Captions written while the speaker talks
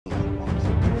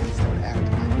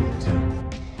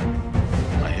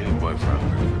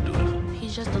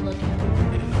just to look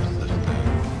at. Ain't no such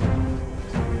thing.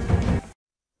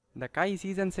 The Kai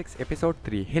Season 6 Episode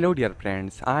 3. Hello dear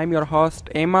friends, I am your host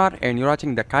Amar and you're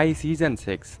watching The Kai Season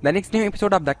 6. The next new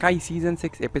episode of The Kai Season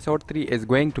 6 Episode 3 is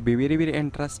going to be very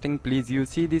interesting. Please you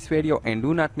see this video and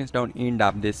do not miss down end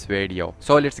of this video.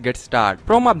 So let's get started.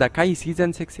 Promo of The Kai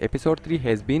Season 6 Episode 3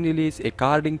 has been released.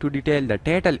 According to detail, the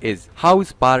title is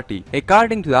House Party.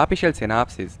 According to the official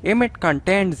synopsis, Emmett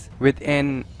contends with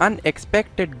an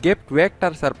unexpected gift.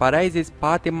 Vector surprises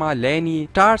Fatima. Lenny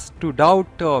starts to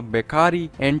doubt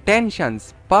Beccari and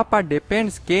tensions. Papa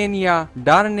depends Kenya.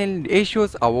 Darnell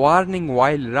issues a warning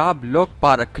while Rob looks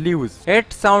for clues.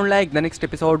 It sounds like the next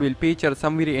episode will feature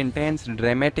some very intense,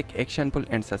 dramatic, actionful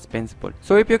and suspenseful.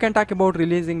 So if you can talk about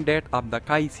releasing date of the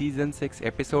Kai Season 6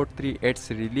 Episode 3, its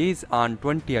release on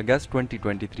 20 August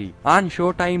 2023 on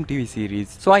Showtime TV series.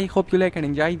 So I hope you like and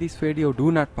enjoy this video.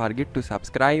 Do not forget to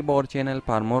subscribe our channel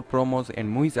for more promos and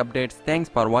movies updates. Thanks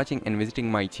for watching and visiting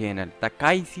my channel. The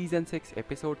Kai Season 6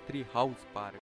 Episode 3 House Party.